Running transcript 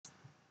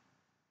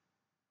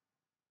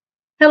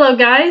Hello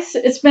guys,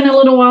 it's been a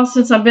little while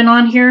since I've been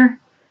on here.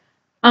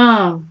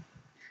 Um,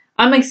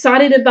 I'm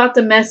excited about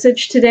the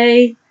message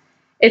today.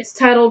 It's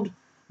titled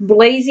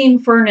Blazing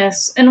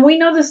Furnace. And we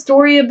know the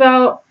story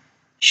about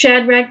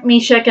Shadrach,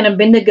 Meshach, and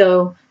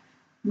Abednego,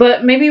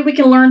 but maybe we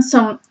can learn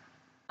some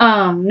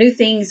new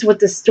things with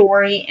the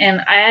story.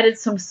 And I added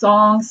some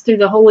songs through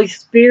the Holy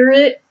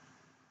Spirit.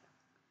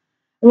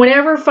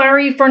 Whatever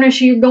fiery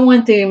furnace you're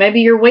going through, maybe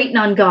you're waiting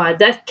on God.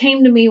 That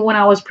came to me when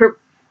I was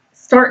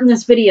starting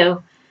this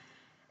video.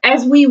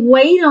 As we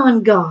wait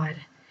on God,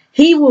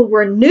 He will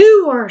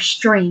renew our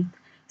strength.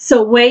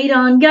 So wait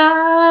on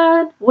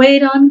God,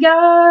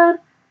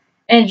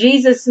 in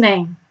Jesus'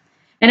 name.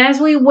 And as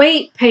we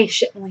wait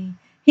patiently,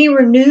 He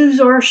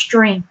renews our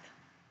strength.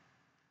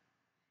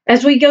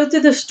 As we go through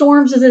the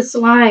storms of this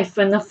life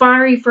and the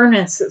fiery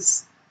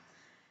furnaces.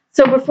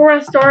 So before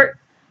I start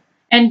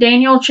in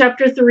Daniel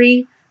chapter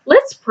 3,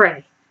 let's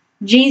pray.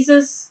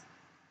 Jesus,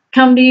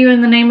 come to you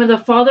in the name of the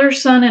Father,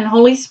 Son, and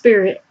Holy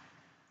Spirit.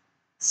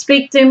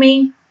 Speak to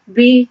me,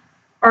 be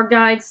our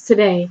guides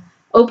today.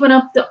 Open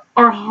up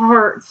our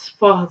hearts,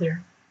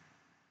 Father.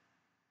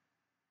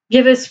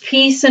 Give us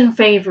peace and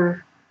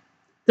favor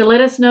to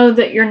let us know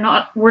that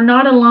we're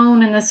not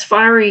alone in this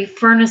fiery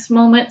furnace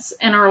moments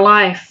in our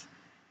life.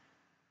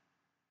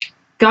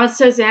 God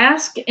says,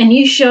 ask and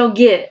you shall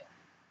get.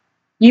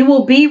 You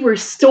will be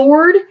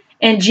restored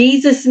in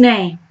Jesus'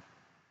 name.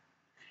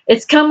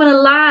 It's coming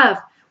alive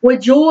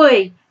with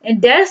joy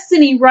and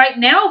destiny right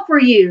now for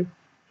you.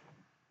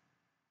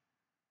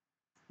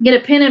 Get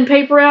a pen and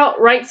paper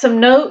out, write some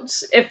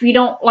notes if you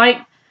don't like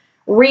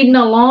reading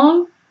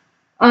along.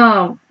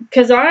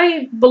 Because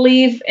I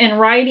believe in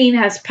writing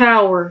has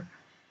power.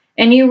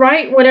 And you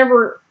write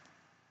whatever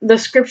the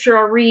scripture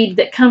I read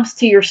that comes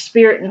to your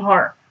spirit and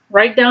heart.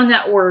 Write down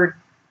that word.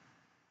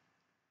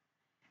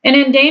 And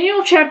in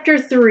Daniel chapter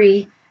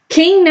 3,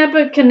 King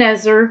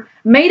Nebuchadnezzar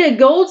made a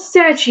gold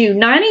statue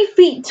 90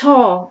 feet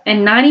tall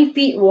and 90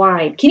 feet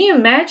wide. Can you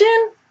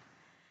imagine?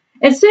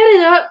 And set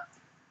it up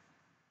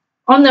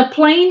on the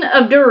plain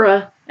of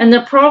Dura in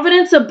the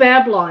province of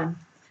Babylon.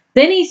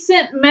 Then he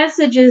sent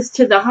messages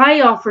to the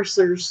high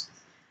officers,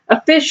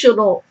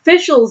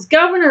 officials,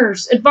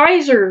 governors,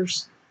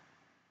 advisors,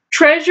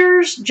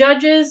 treasurers,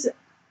 judges,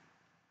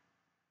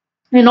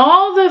 and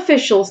all the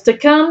officials to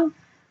come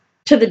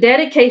to the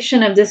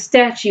dedication of this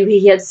statue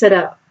he had set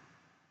up.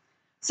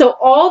 So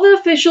all the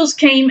officials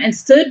came and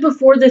stood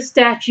before the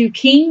statue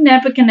King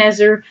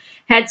Nebuchadnezzar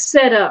had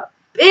set up.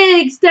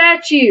 Big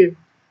statue.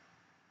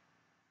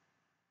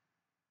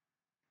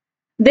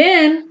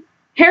 Then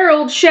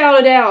Harold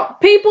shouted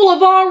out, "People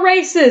of all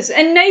races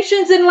and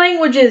nations and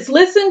languages,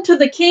 listen to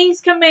the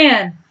king's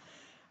command.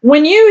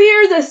 When you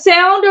hear the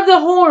sound of the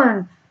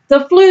horn,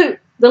 the flute,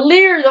 the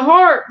lyre, the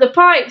harp, the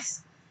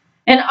pipes,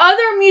 and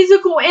other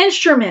musical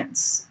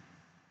instruments,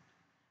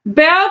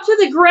 bow to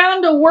the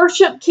ground to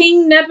worship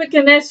King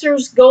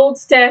Nebuchadnezzar's gold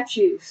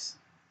statues."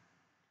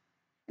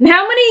 And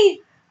how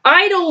many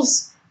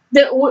idols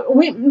that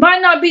we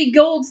might not be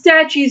gold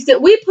statues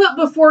that we put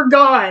before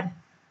God?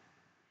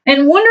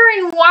 And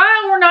wondering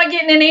why we're not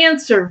getting an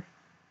answer.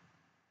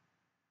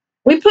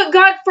 We put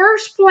God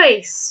first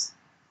place.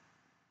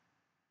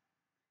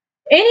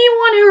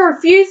 Anyone who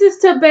refuses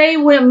to obey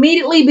will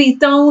immediately be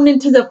thrown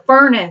into the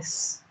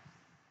furnace.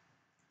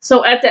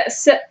 So at the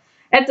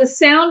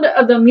sound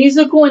of the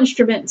musical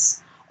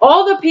instruments,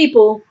 all the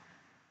people,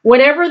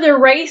 whatever their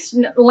race,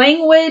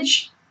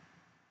 language,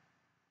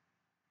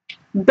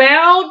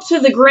 bowed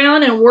to the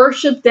ground and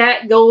worshiped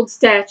that gold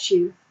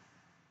statue.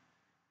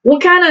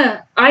 What kind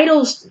of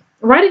idols?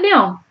 Write it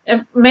down.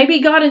 And maybe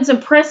God is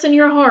impressing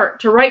your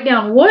heart to write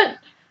down, what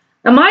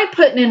am I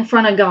putting in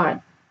front of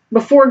God,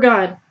 before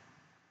God,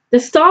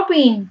 that's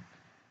stopping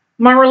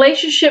my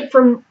relationship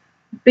from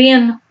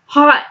being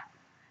hot?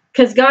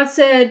 Because God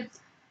said,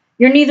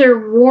 you're neither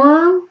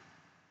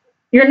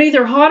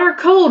hot or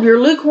cold, you're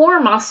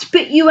lukewarm. I'll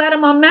spit you out of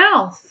my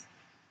mouth.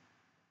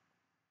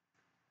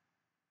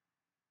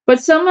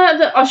 But some of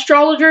the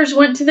astrologers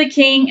went to the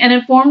king and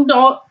informed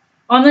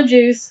on the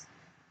Jews.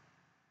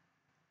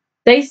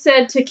 They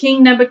said to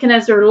King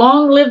Nebuchadnezzar,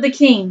 "Long live the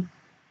king.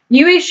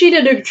 You issued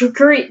a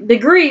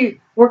decree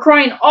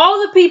requiring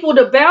all the people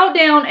to bow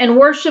down and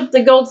worship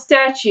the gold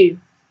statue."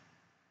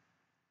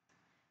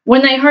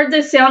 When they heard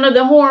the sound of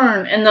the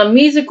horn and the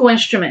musical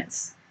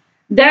instruments,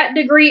 that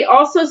decree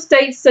also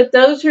states that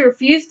those who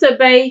refuse to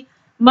obey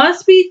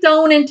must be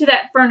thrown into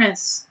that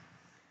furnace.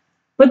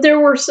 But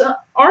there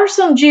are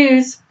some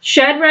Jews,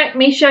 Shadrach,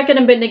 Meshach, and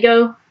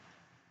Abednego,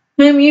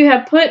 whom you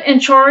have put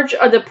in charge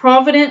of the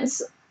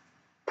province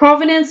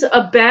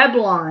of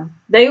Babylon.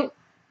 They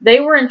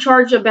were in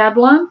charge of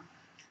Babylon.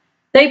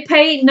 They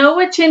paid no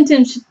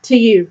attention to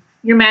you,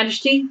 your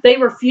majesty. They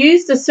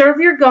refused to serve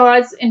your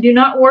gods and do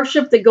not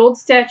worship the gold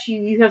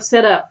statue you have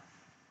set up.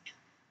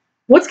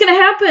 What's going to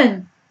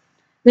happen?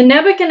 The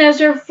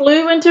Nebuchadnezzar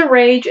flew into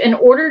rage and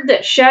ordered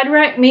that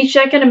Shadrach,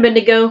 Meshach, and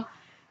Abednego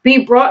be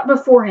brought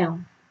before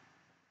him.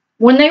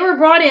 When they were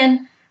brought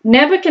in,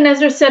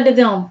 Nebuchadnezzar said to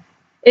them,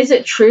 "Is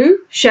it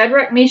true,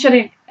 Shadrach,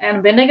 Meshach, and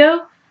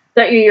Abednego,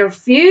 that you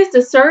refuse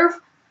to serve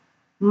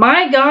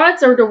my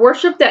gods or to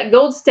worship that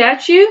gold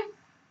statue,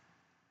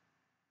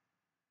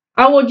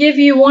 I will give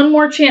you one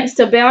more chance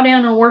to bow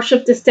down and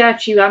worship the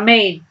statue I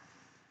made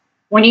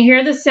when you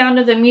hear the sound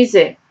of the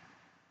music.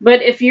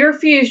 But if you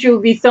refuse, you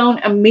will be thrown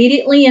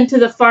immediately into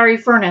the fiery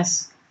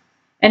furnace.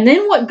 And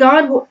then what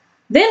God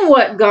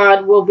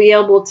will be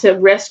able to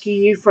rescue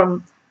you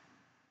from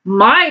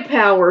my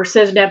power,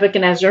 says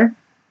Nebuchadnezzar.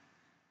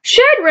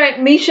 Shadrach,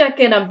 Meshach,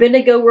 and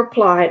Abednego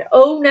replied,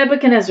 O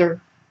Nebuchadnezzar,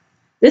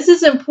 this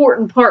is an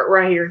important part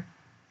right here.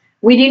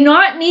 We do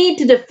not need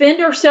to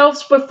defend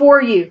ourselves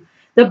before you.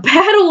 The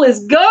battle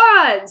is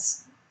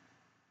God's.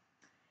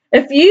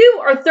 If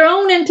you are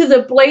thrown into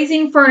the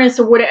blazing furnace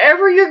or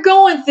whatever you're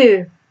going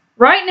through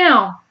right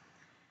now,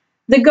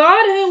 the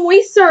God whom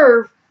we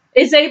serve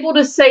is able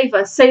to save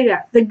us. Say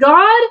that. The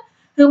God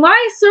whom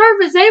I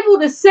serve is able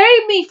to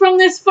save me from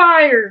this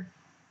fire.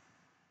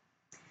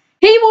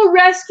 He will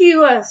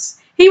rescue us.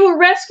 He will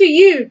rescue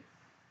you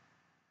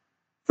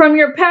from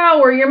your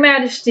power, your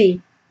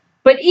majesty.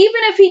 But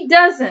even if he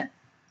doesn't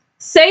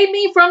save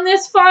me from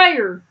this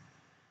fire,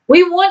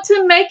 we want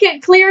to make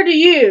it clear to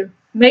you,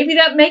 maybe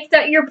make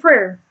that your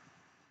prayer,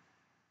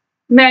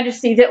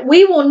 Majesty, that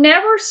we will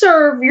never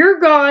serve your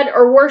God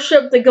or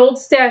worship the gold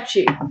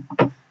statue.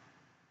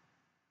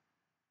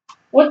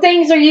 What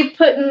things are you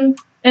putting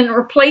and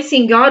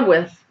replacing God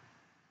with?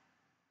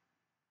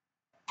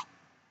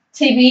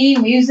 TV,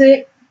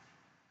 music,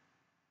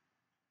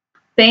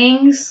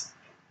 things,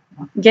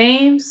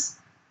 games.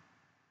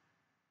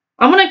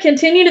 I'm going to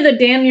continue to the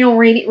Daniel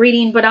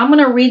reading, but I'm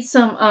going to read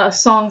some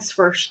songs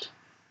first.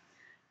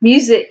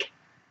 Music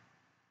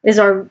is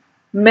our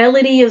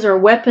melody, is our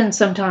weapon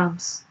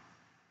sometimes.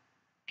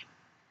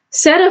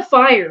 Set a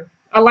fire.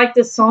 I like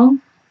this song.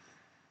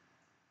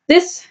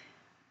 This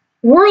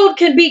world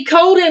can be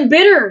cold and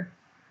bitter.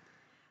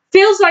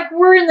 Feels like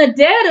we're in the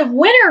dead of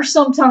winter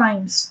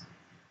sometimes,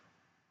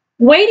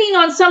 waiting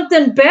on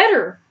something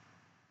better.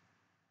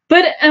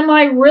 But am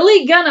I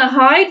really gonna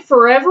hide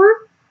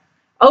forever?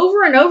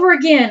 Over and over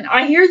again,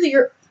 I hear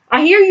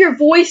your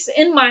voice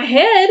in my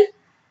head.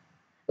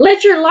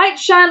 Let your light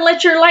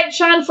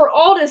shine for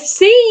all to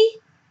see.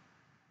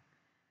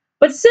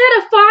 But set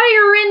a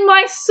fire in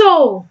my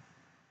soul.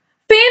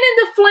 Fan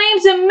into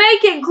flames and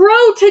make it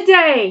grow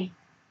today.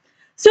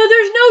 So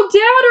there's no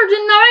doubt or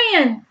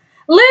denying.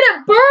 Let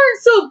it burn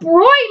so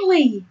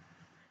brightly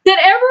that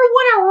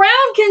everyone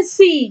around can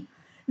see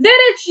that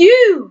it's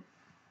you.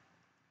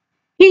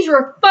 He's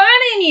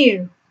refining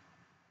you.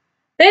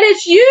 That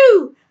it's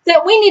you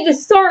that we need to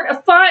start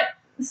a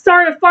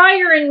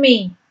fire in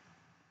me.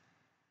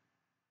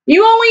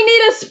 You only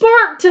need a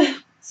spark to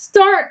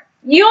start.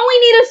 You only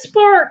need a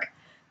spark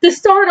to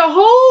start a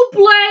whole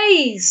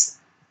blaze.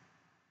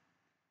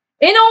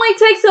 It only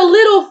takes a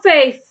little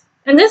faith.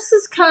 And this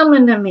is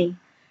common to me.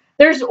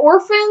 There's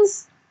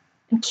orphans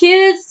and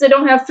kids that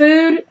don't have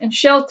food and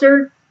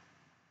shelter.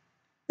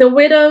 The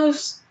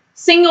widows,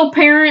 single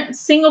parents,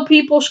 single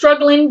people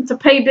struggling to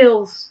pay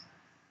bills.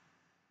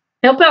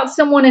 Help out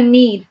someone in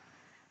need.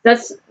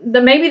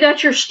 Maybe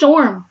that's your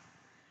storm.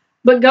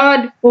 But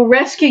God will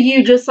rescue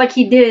you just like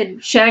he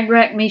did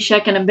Shadrach,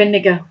 Meshach, and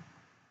Abednego.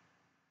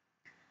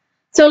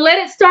 So let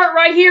it start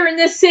right here in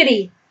this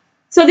city.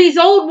 So these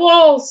old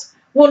walls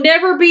will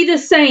never be the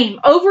same.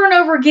 Over and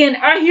over again,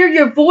 I hear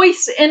your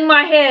voice in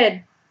my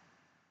head.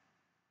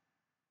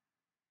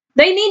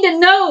 They need to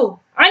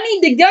know. I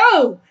need to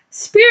go.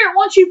 Spirit,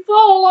 won't you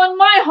fall on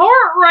my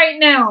heart right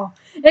now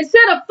and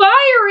set a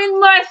fire in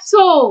my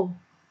soul?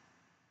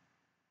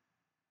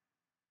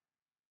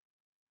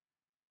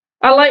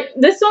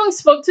 This song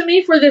spoke to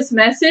me for this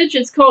message.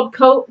 It's called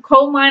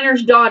Coal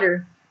Miner's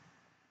Daughter.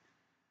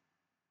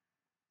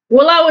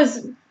 Well, I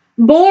was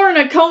born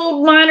a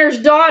coal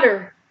miner's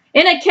daughter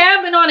in a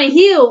cabin on a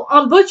hill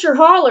on Butcher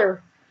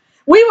Holler.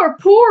 We were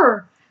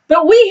poor,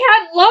 but we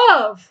had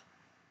love.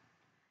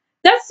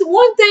 That's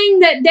one thing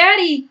that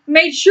Daddy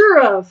made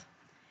sure of.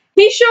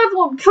 He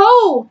shoveled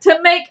coal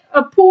to make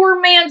a poor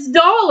man's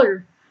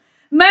dollar.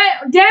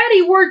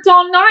 Daddy worked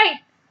all night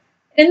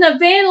in the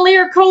Van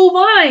Leer coal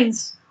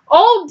mines,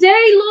 all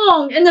day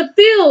long in the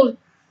field,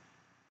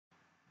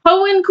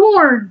 hoeing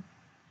corn.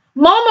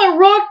 Mama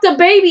rocked the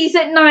babies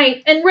at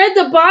night and read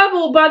the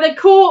Bible by the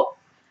coal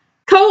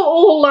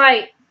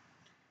light.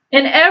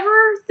 And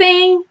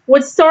everything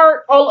would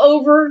start all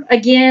over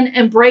again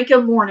and break a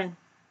morning.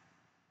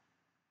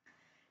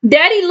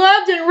 Daddy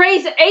loved and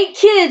raised 8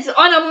 kids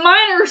on a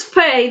miner's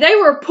pay. They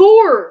were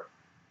poor.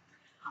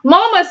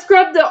 Mama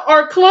scrubbed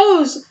our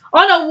clothes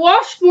on a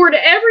washboard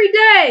every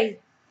day.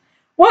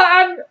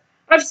 Well,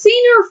 I've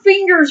seen her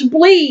fingers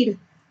bleed.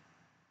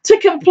 To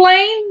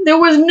complain, there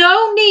was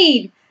no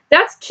need.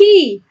 That's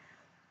key.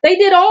 They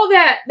did all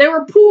that. They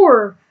were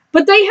poor,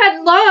 but they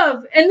had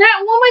love, and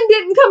that woman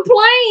didn't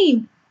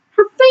complain.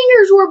 Her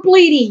fingers were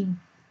bleeding.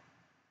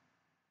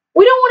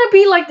 We don't want to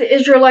be like the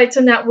Israelites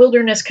in that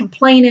wilderness,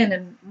 complaining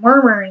and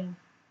murmuring.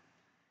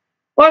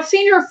 Well, I've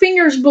seen her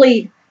fingers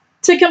bleed.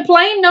 To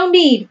complain, no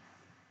need.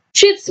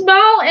 She'd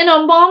smile in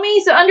a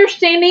mommy's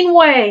understanding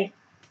way.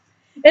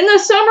 In the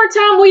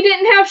summertime, we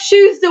didn't have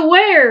shoes to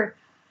wear.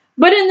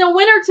 But in the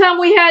wintertime,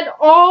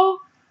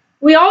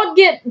 we all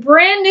get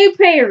brand new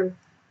pair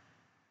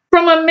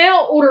from a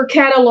mail order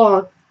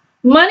catalog.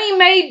 Money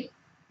made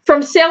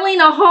from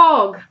selling a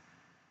hog.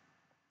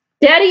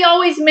 Daddy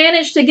always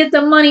managed to get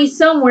the money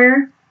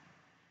somewhere.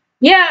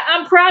 Yeah,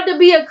 I'm proud to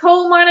be a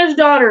coal miner's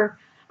daughter.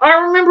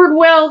 I remembered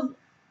well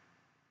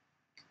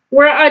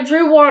where I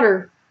drew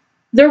water.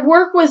 The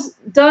work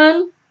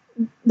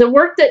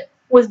that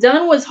was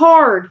done was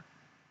hard.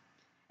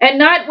 At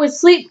night we'd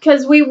sleep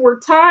because we were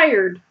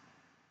tired.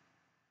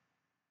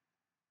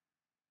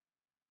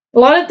 A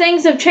lot of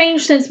things have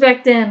changed since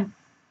back then.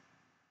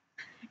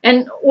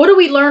 And what do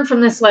we learn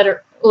from this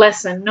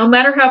lesson? No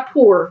matter how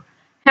poor,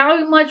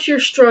 how much you're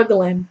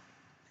struggling,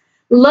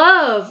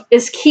 love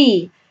is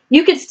key.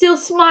 You can still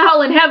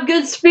smile and have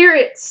good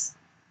spirits.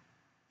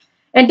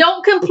 And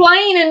don't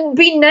complain and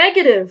be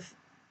negative.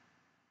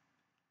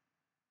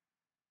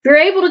 If you're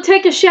able to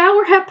take a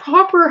shower, have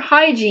proper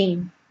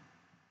hygiene.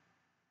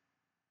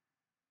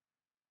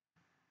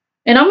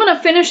 And I'm going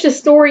to finish the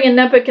story in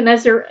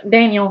Nebuchadnezzar,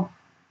 Daniel,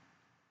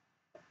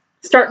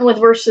 starting with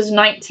verses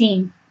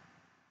 19.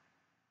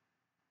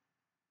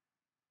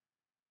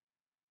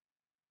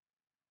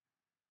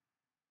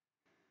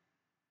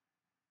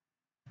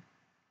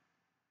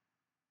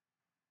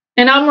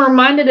 And I'm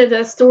reminded of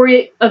that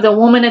story of the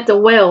woman at the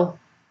well.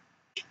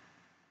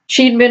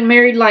 She'd been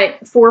married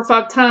like 4 or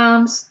 5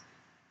 times.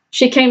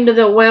 She came to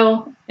the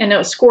well, and it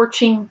was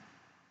scorching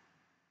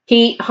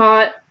heat,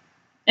 hot.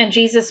 And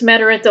Jesus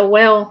met her at the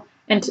well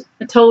and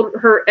told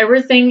her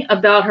everything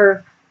about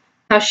her.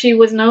 How she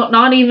was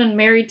not even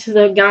married to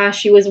the guy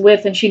she was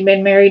with, and she'd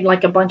been married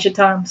like a bunch of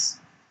times.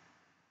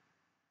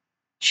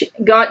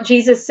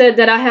 Jesus said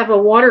that I have a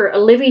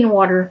living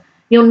water.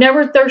 You'll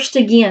never thirst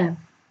again.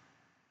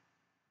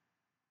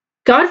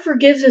 God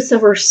forgives us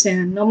of our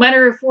sin. No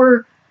matter if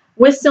we're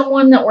with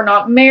someone that we're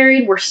not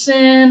married, we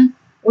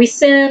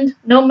sinned.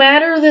 No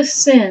matter the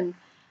sin,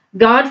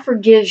 God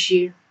forgives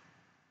you.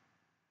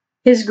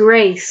 His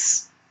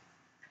grace.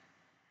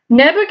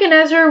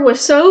 Nebuchadnezzar was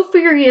so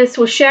furious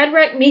with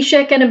Shadrach,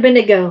 Meshach, and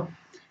Abednego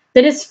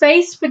that his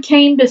face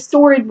became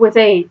distorted with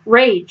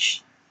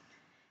rage.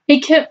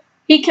 He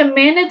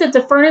commanded that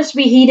the furnace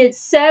be heated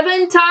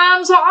 7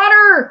 times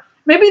hotter.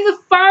 Maybe the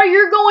fire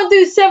you're going through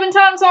is 7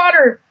 times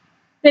hotter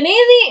than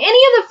any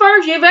of the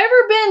fires you've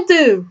ever been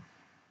through.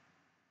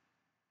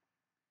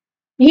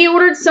 He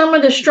ordered some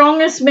of the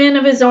strongest men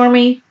of his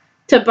army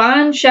to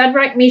bind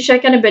Shadrach,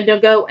 Meshach, and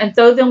Abednego and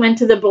throw them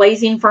into the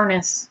blazing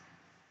furnace.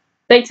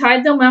 They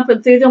tied them up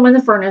and threw them in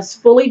the furnace,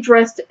 fully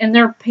dressed in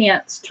their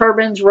pants,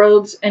 turbans,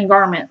 robes, and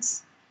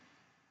garments.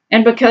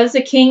 And because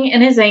the king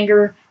in his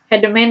anger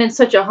had demanded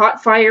such a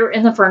hot fire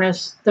in the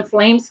furnace, the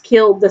flames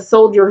killed the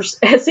soldiers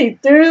as he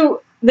threw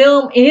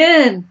them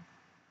in.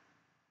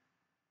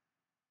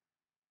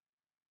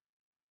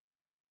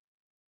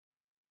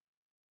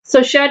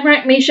 So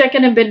Shadrach, Meshach,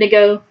 and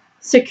Abednego,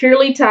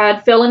 securely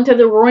tied, fell into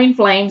the roaring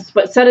flames,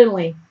 but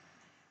suddenly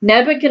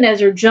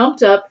Nebuchadnezzar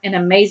jumped up in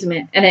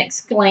amazement and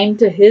exclaimed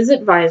to his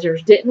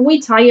advisors, "Didn't we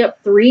tie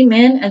up 3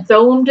 men and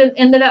throw them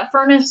into that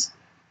furnace?"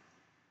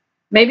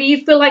 Maybe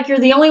you feel like you're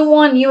the only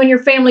one, you and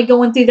your family,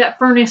 going through that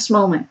furnace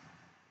moment.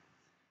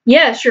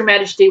 "Yes, Your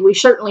Majesty, we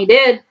certainly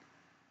did,"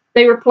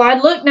 they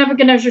replied. "Look,"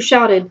 Nebuchadnezzar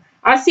shouted,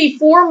 "I see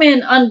 4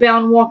 men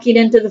unbound walking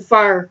into the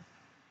fire,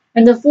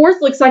 and the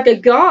 4th looks like a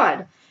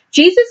god.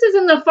 Jesus is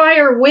in the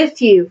fire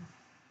with you.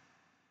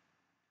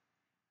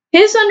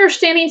 His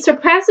understanding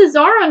surpasses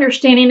our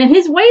understanding, and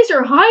his ways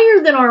are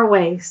higher than our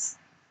ways."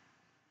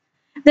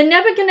 Then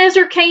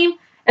Nebuchadnezzar came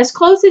as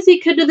close as he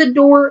could to the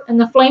door in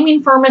the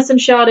flaming furnace and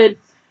shouted,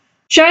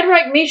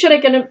 "Shadrach,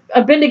 Meshach, and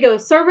Abednego,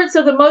 servants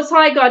of the Most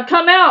High God,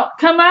 come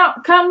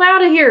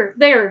out of here,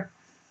 there."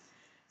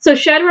 So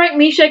Shadrach,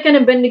 Meshach, and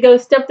Abednego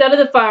stepped out of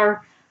the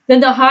fire.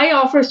 Then the high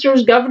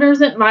officers, governors,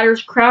 and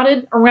advisors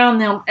crowded around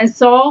them and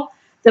saw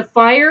the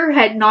fire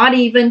had not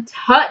even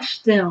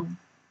touched them.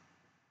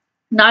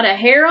 Not a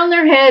hair on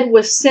their head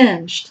was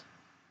singed.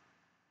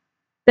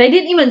 They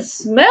didn't even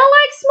smell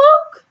like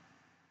smoke.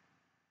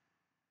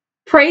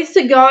 Praise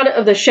to God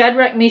of the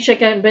Shadrach,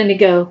 Meshach, and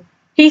Abednego.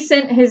 He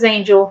sent his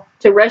angel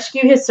to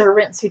rescue his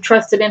servants who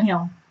trusted in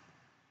him.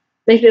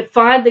 They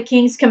defied the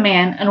king's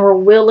command and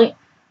were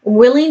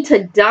willing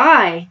to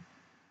die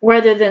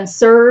rather than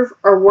serve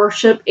or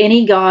worship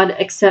any god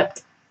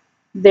except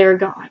their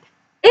God.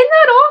 Isn't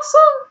that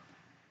awesome?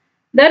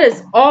 That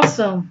is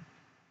awesome.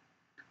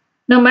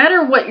 No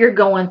matter what you're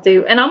going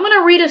through. And I'm going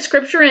to read a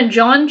scripture in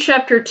John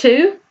chapter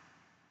 2.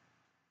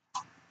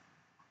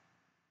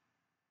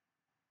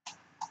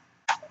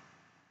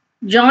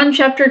 John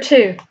chapter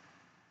 2.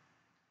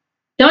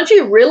 Don't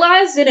you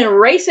realize that in a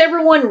race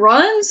everyone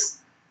runs,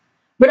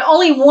 but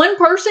only one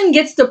person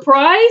gets the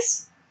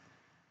prize?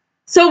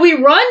 So we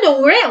run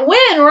to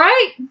win,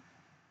 right?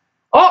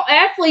 All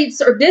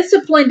athletes are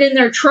disciplined in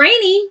their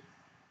training.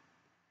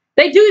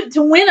 They do it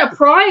to win a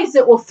prize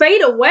that will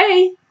fade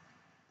away.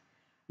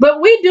 But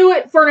we do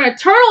it for an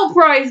eternal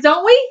prize,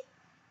 don't we?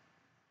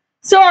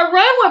 So I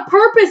run with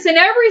purpose in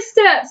every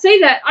step. Say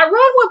that. I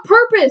run with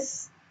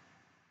purpose.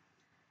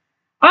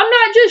 I'm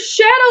not just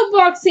shadow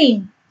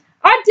boxing.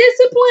 I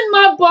discipline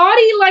my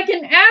body like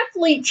an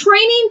athlete,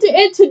 training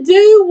it to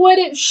do what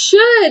it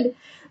should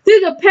through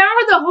the power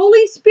of the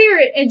Holy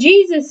Spirit and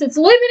Jesus that's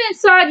living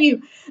inside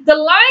you, the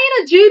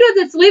Lion of Judah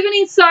that's living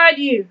inside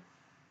you.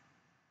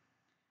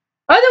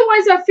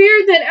 Otherwise, I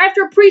fear that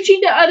after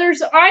preaching to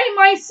others, I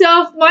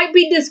myself might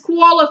be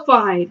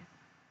disqualified,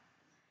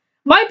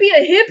 might be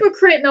a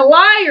hypocrite and a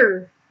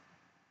liar.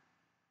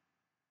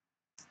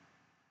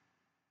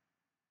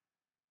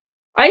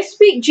 I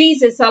speak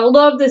Jesus. I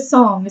love this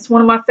song. It's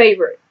one of my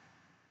favorite.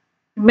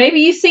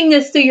 Maybe you sing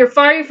this through your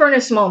fiery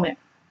furnace moment.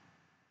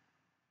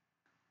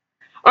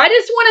 I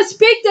just want to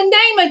speak the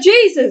name of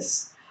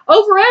Jesus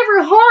over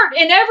every heart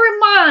and every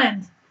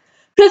mind,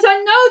 because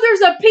I know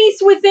there's a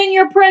peace within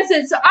your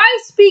presence. I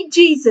speak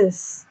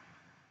Jesus.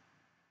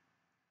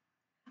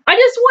 I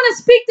just want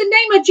to speak the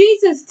name of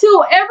Jesus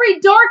till every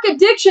dark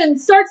addiction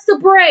starts to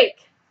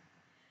break,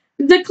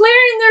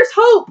 declaring there's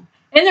hope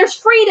and there's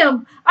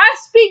freedom. I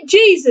speak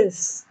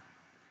Jesus,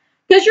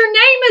 because your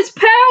name is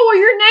power.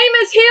 Your name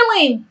is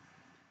healing.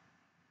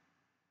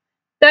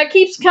 That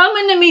keeps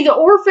coming to me, the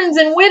orphans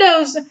and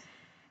widows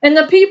and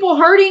the people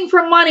hurting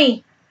for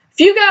money. If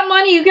you got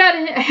money, you got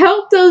to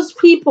help those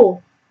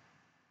people.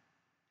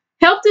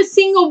 Help the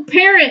single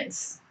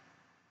parents.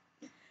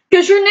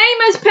 Because your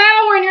name is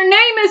power and your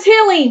name is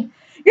healing.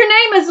 Your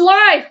name is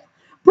life.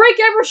 Break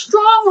every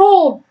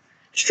stronghold.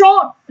 Shine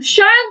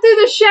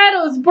through the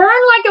shadows.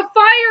 Burn like a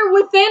fire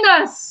within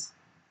us.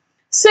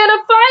 Set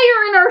a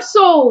fire in our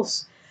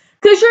souls.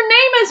 Because your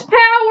name is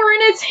power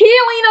and it's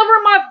healing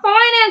over my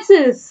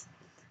finances.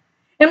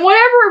 And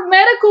whatever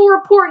medical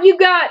report you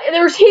got,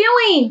 there's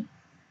healing.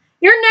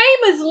 Your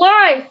name is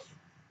life.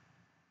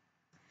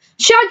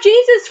 Shout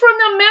Jesus from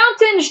the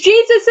mountains,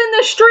 Jesus in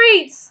the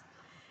streets,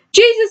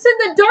 Jesus in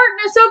the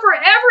darkness over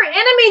every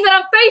enemy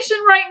that I'm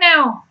facing right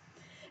now.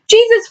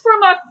 Jesus for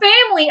my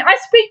family. I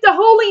speak the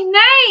holy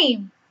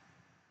name.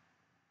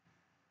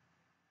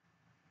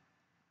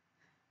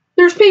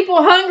 There's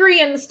people hungry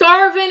and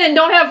starving and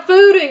don't have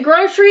food and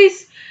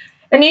groceries,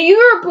 and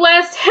you're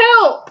blessed.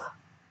 Help.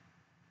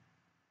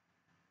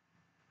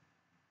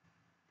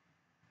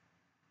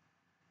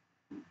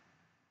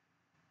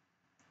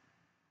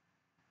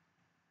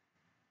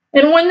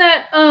 And when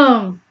that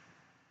I'm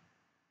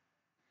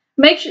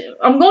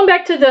going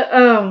back to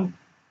the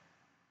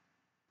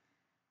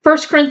 1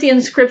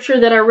 Corinthians scripture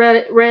that I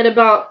read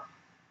about.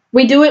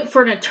 We do it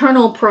for an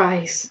eternal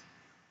prize.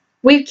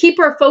 We keep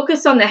our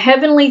focus on the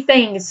heavenly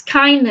things,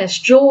 kindness,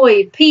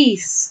 joy,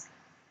 peace,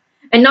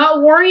 and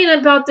not worrying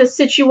about the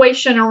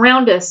situation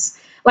around us.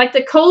 Like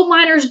the coal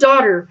miner's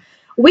daughter,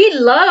 we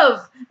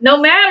love no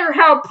matter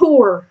how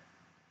poor.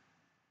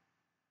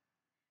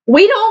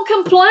 We don't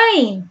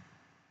complain.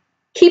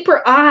 Keep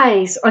our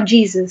eyes on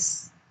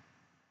Jesus.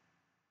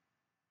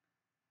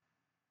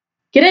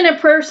 Get in a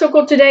prayer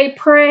circle today.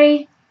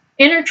 Pray.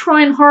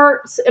 Intertwine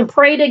hearts and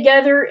pray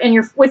together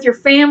with your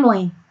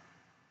family.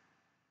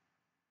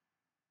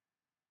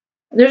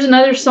 There's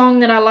another song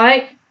that I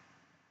like.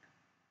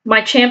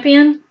 My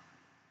Champion.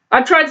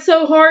 I tried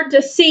so hard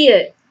to see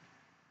it.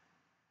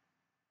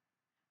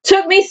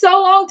 Took me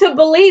so long to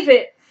believe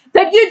it.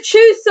 That you'd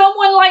choose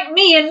someone like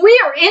me. And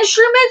we are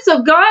instruments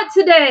of God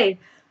today.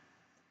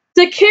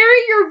 To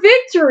carry your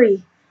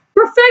victory.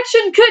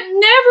 Perfection could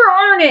never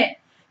earn it.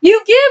 You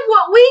give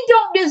what we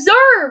don't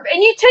deserve.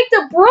 And you take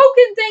the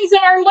broken things in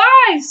our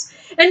lives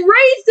and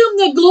raise them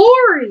to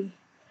glory.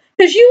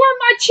 Because you are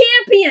my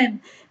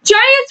champion.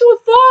 Giants will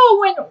fall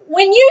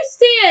when you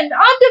stand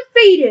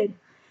undefeated.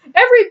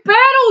 Every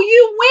battle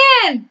you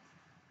win.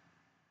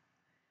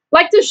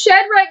 Like the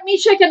Shadrach,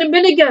 Meshach, and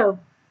Abednego.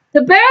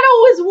 The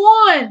battle is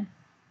won.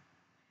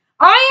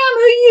 I am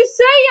who you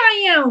say I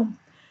am.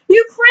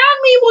 You crown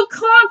me with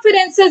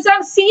confidence as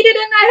I'm seated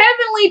in the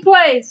heavenly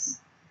place.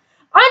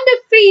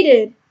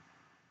 Undefeated.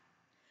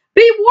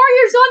 Be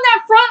warriors on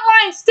that front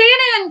line,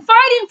 standing and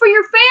fighting for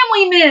your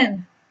family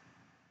men.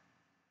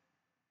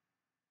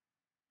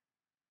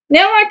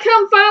 Now I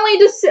can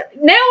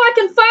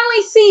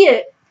finally see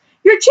it.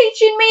 You're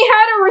teaching me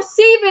how to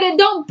receive it and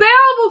don't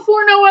bow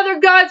before no other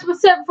gods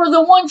except for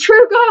the one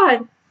true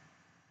God.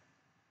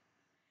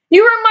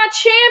 You are my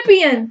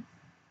champion.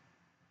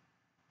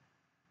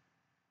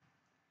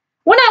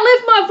 When I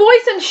lift my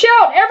voice and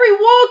shout, every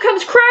wall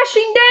comes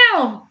crashing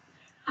down.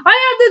 I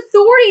have the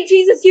authority,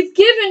 Jesus, you've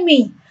given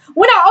me.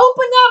 When I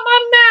open up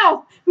my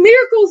mouth,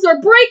 miracles are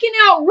breaking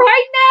out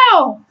right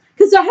now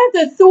because I have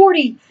the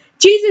authority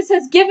Jesus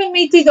has given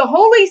me through the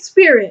Holy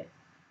Spirit.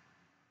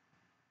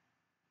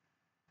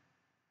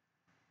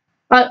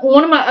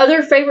 One of my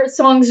other favorite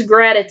songs,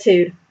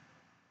 Gratitude.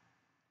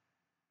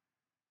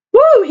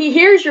 Woo! He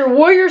hears your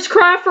warriors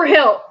cry for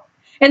help,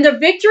 and the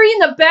victory in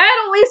the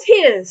battle is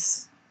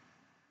his.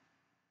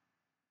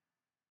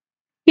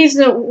 He's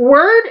the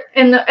word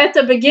and at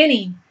the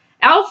beginning,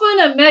 Alpha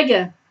and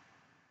Omega.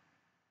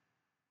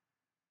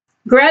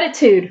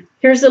 Gratitude.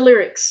 Here's the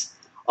lyrics.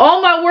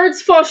 All my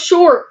words fall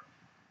short.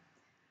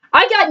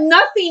 I got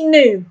nothing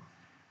new.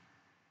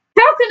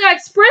 How can I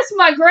express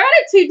my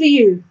gratitude to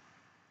you?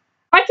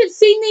 I can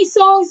sing these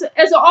songs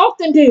as I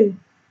often do,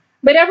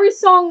 but every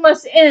song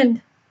must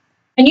end,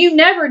 and you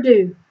never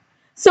do.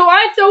 So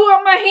I throw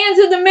up my hands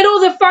in the middle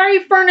of the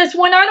fiery furnace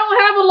when I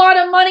don't have a lot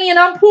of money and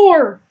I'm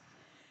poor,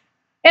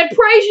 and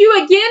praise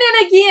you again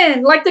and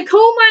again, like the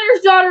coal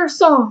miner's daughter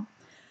song,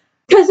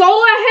 because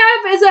all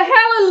I have is a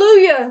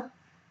hallelujah.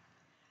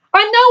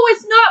 I know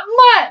it's not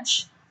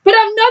much, but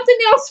I've nothing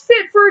else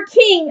fit for a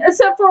king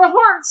except for a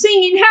heart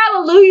singing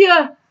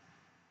hallelujah.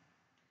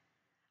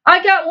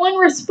 I got one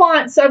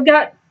response. I've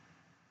got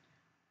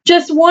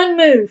just one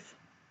move.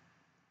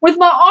 With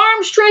my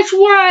arms stretched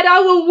wide,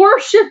 I will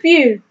worship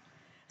you.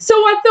 So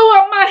I throw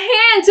up my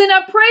hands and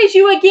I praise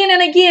you again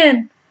and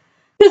again.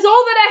 Because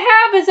all that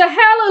I have is a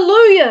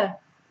hallelujah.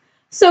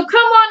 So come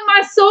on,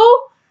 my soul.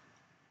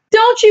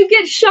 Don't you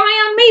get shy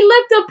on me.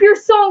 Lift up your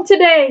song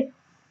today.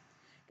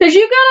 Because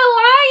you got a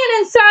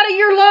lion inside of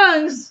your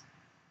lungs.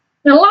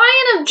 The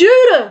Lion of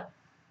Judah.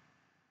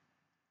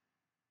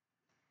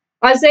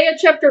 Isaiah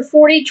chapter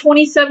 40,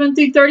 27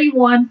 through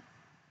 31.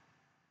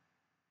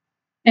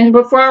 And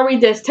before I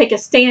read this, take a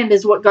stand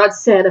is what God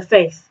said of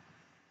faith.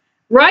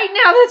 Right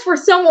now, that's for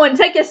someone.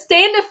 Take a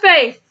stand of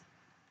faith.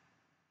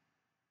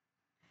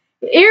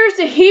 Ears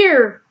to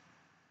hear.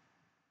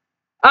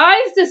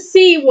 Eyes to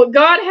see what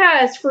God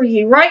has for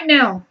you right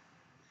now.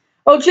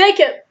 Oh,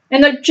 Jacob,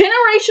 and the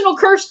generational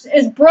curse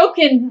is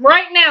broken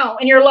right now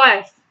in your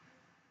life.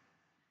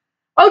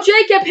 Oh,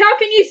 Jacob, how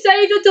can you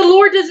say that the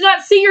Lord does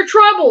not see your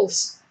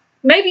troubles?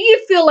 Maybe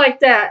you feel like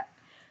that.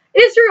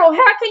 Israel,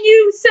 how can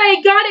you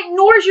say God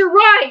ignores your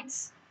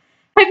rights?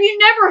 Have you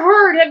never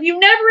heard? Have you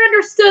never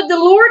understood? The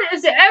Lord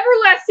is the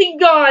everlasting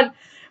God,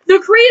 the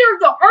creator of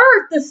the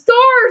earth, the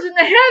stars, and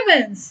the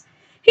heavens.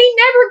 He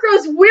never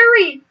grows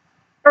weary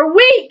or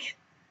weak.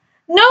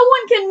 No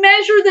one can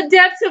measure the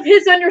depths of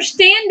his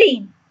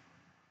understanding.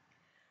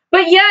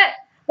 But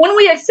yet, when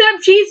we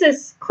accept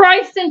Jesus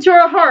Christ into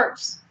our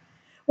hearts,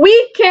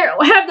 we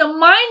have the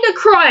mind of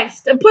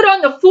Christ and put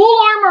on the full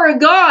armor of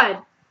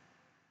God.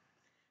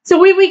 So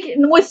we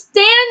can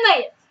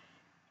withstand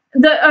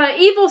the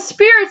evil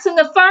spirits and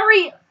the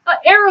fiery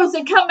arrows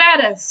that come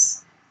at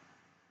us.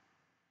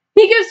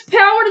 He gives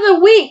power to the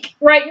weak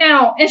right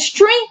now and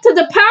strength to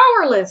the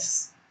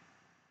powerless.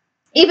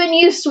 Even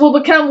youths will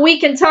become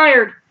weak and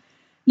tired.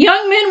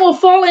 Young men will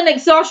fall in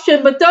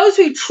exhaustion, but those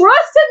who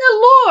trust in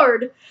the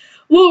Lord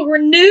will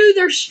renew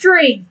their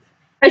strength.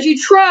 As you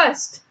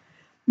trust,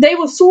 they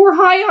will soar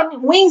high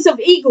on wings of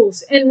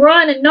eagles and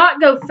run and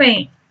not go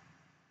faint.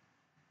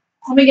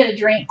 Let me get a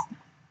drink.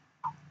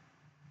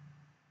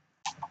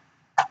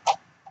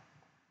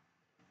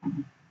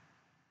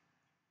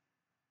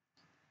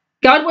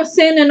 God will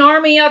send an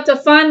army out to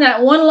find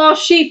that one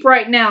lost sheep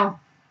right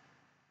now.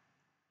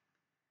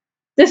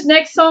 This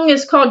next song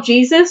is called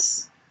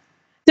Jesus.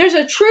 There's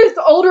a truth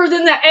older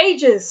than the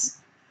ages.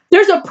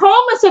 There's a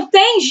promise of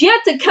things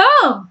yet to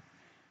come.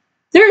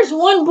 There's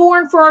one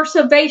born for our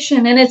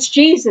salvation, and it's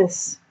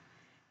Jesus,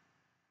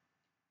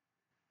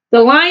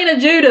 the Lion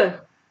of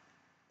Judah.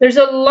 There's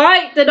a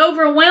light that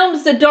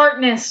overwhelms the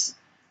darkness.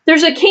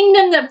 There's a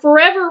kingdom that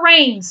forever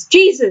reigns.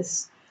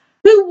 Jesus,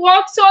 who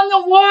walks on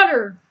the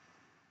water,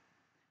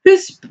 who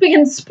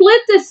can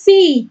split the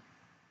sea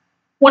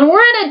when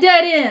we're in a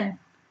dead end,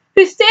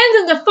 who stands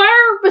in the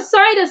fire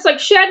beside us like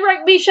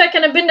Shadrach, Meshach,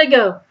 and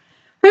Abednego,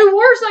 who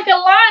roars like a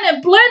lion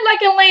and bled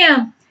like a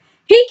lamb.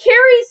 He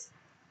carries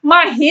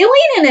my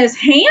healing in his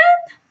hand?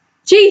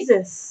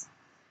 Jesus.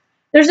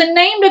 There's a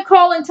name to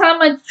call in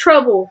time of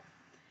trouble.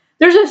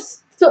 There's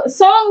a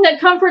song that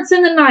comforts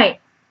in the night.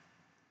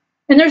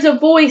 And there's a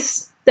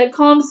voice that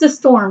calms the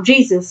storm.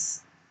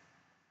 Jesus.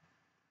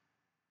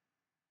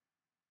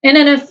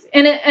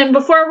 And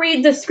before I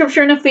read the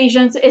scripture in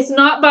Ephesians, it's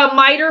not by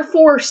might or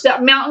force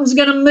that mountain's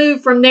going to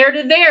move from there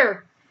to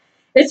there.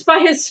 It's by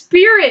his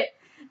spirit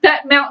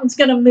that mountain's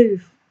going to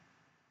move.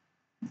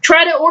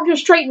 Try to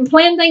orchestrate and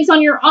plan things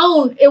on your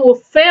own. It will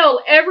fail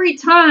every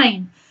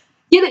time.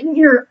 Get it in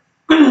your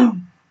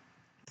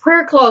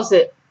prayer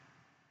closet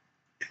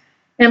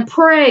and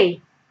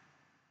pray.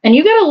 And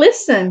you got to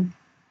listen.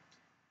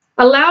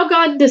 Allow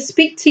God to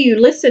speak to you.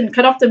 Listen.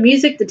 Cut off the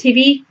music, the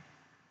TV.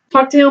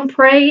 Talk to him,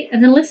 pray,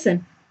 and then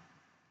listen.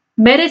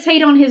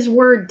 Meditate on his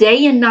word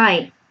day and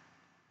night.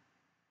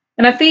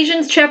 In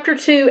Ephesians chapter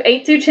 2,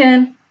 8 through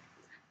 10,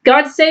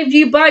 God saved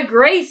you by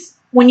grace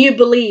when you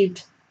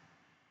believed.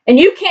 And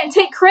you can't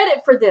take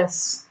credit for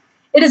this.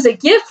 It is a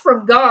gift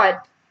from God.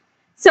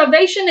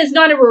 Salvation is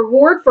not a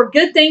reward for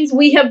good things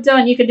we have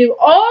done. You can do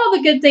all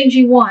the good things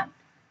you want.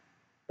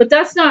 But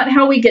that's not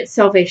how we get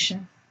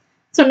salvation.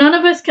 So none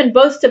of us can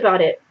boast about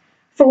it.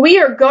 For we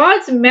are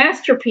God's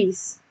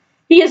masterpiece.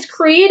 He has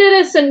created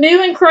us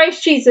anew in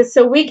Christ Jesus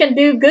so we can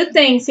do good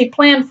things he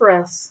planned for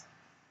us.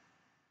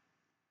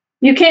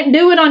 You can't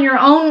do it on your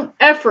own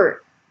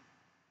effort.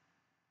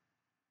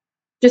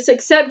 Just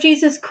accept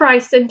Jesus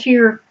Christ into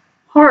your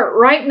heart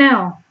right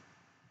now.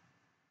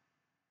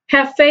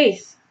 Have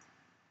faith.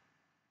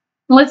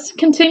 Let's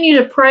continue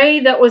to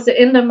pray. That was the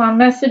end of my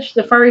message,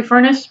 the fiery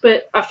furnace,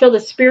 but I feel the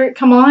Spirit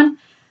come on.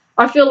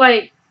 I feel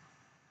like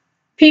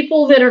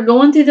people that are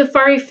going through the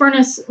fiery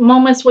furnace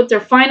moments with their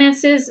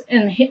finances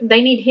and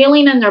they need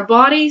healing in their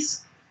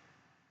bodies.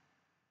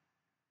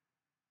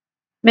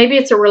 Maybe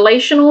it's a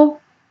relational.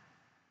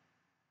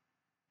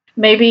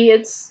 Maybe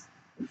it's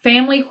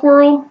family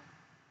quarrel.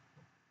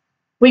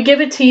 We give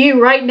it to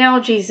you right now,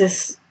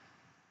 Jesus.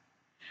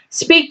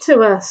 Speak to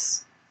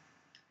us.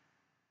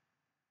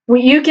 Will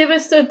you give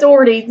us the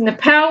authority and the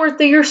power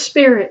through your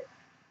Spirit?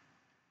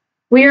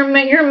 We are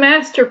your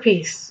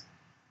masterpiece.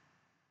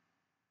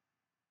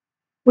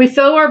 We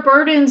throw our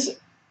burdens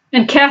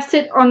and cast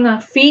it on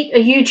the feet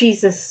of you,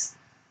 Jesus,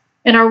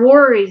 and our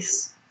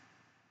worries.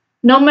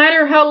 No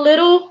matter how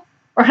little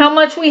or how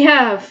much we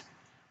have,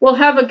 we'll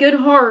have a good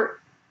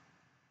heart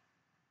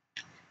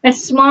and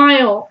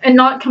smile and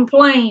not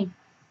complain.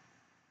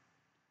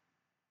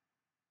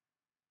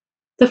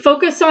 To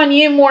focus on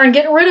you more and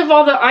get rid of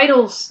all the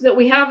idols that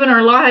we have in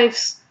our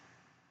lives.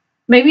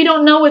 Maybe you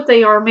don't know what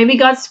they are. Maybe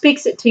God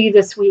speaks it to you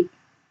this week.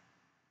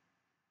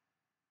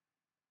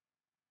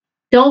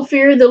 Don't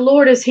fear, the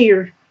Lord is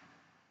here.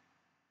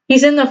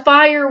 He's in the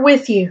fire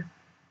with you.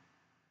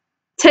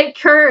 Take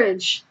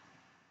courage,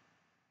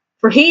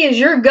 for He is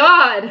your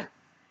God,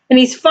 and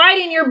He's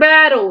fighting your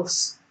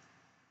battles.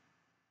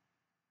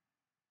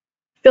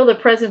 Feel the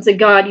presence of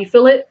God. You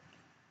feel it?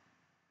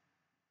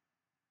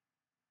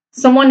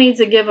 Someone needs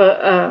to give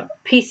a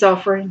peace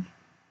offering.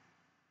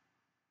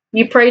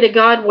 You pray to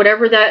God,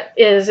 whatever that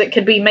is. It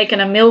could be making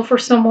a meal for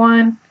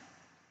someone.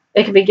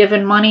 It could be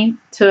giving money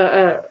to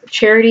a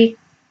charity.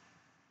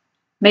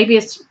 Maybe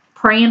it's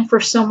praying for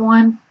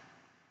someone.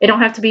 It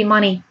don't have to be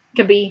money. It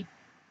could be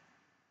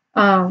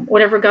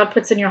whatever God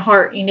puts in your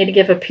heart. You need to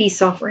give a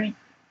peace offering.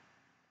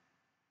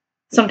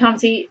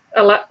 Sometimes He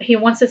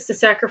wants us to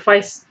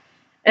sacrifice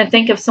and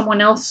think of someone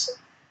else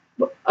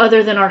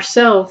other than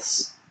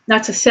ourselves.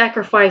 That's a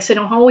sacrifice. It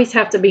don't always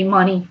have to be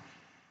money.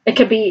 It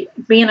could be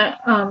being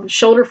a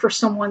shoulder for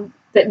someone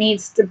that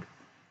needs to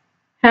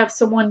have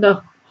someone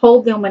to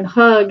hold them and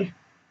hug.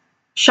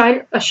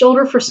 A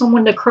shoulder for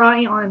someone to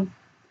cry on.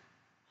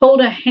 Hold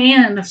a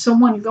hand of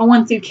someone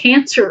going through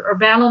cancer or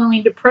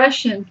battling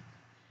depression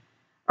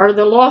or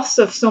the loss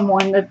of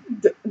someone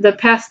that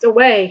passed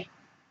away.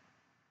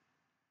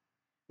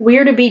 We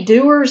are to be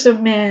doers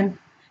of men,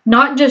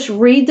 not just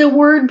read the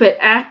word, but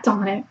act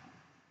on it.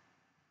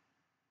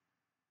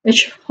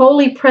 It's your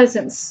holy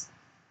presence.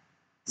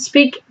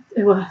 Speak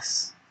to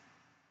us.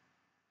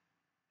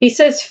 He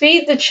says,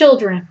 feed the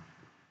children.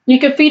 You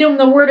can feed them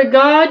the word of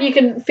God. You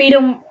can feed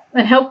them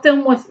and help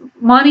them with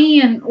money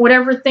and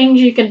whatever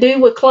things you can do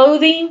with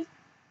clothing.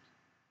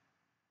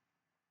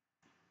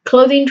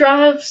 Clothing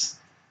drives.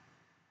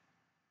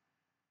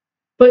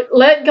 But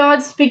let God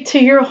speak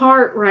to your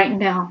heart right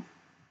now.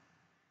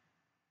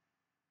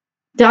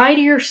 Die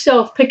to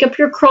yourself. Pick up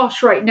your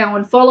cross right now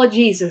and follow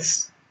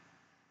Jesus.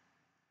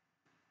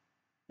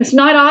 It's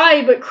not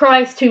I, but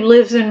Christ who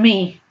lives in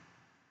me.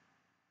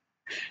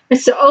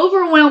 It's the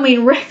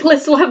overwhelming,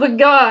 reckless love of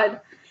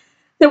God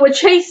that would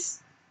chase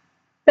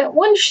that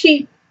one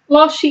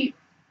lost sheep,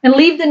 and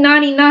leave the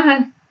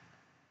 99.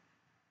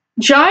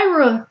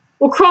 Jireh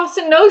will cross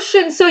an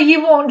ocean so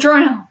you won't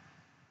drown.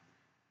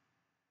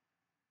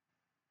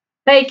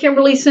 Hey,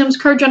 Kimberly Sims,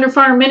 Courage Under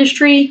Fire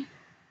Ministry,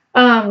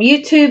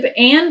 YouTube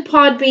and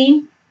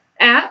Podbean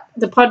app.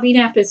 The Podbean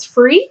app is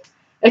free.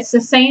 It's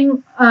the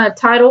same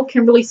title,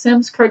 Kimberly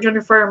Sims, Courage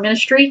Under Fire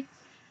Ministry.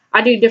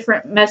 I do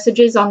different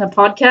messages on the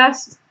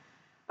podcast.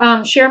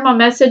 Share my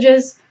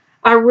messages.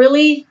 I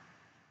really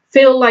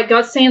feel like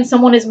God's saying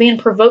someone is being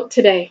provoked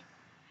today,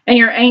 and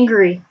you're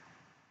angry,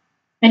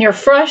 and you're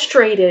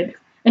frustrated,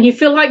 and you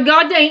feel like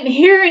God ain't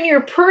hearing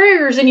your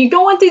prayers, and you're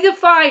going through the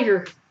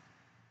fire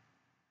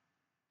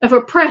of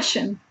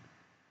oppression.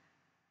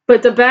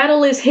 But the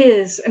battle is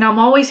His, and I'm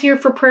always here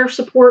for prayer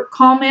support.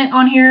 Comment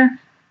on here.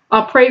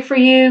 I'll pray for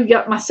you.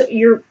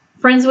 You're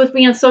friends with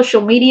me on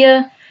social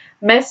media.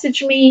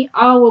 Message me.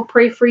 I will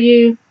pray for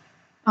you.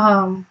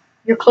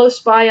 You're close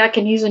by. I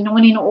can use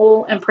anointing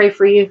oil and pray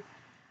for you.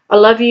 I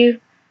love you.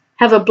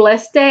 Have a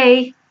blessed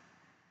day.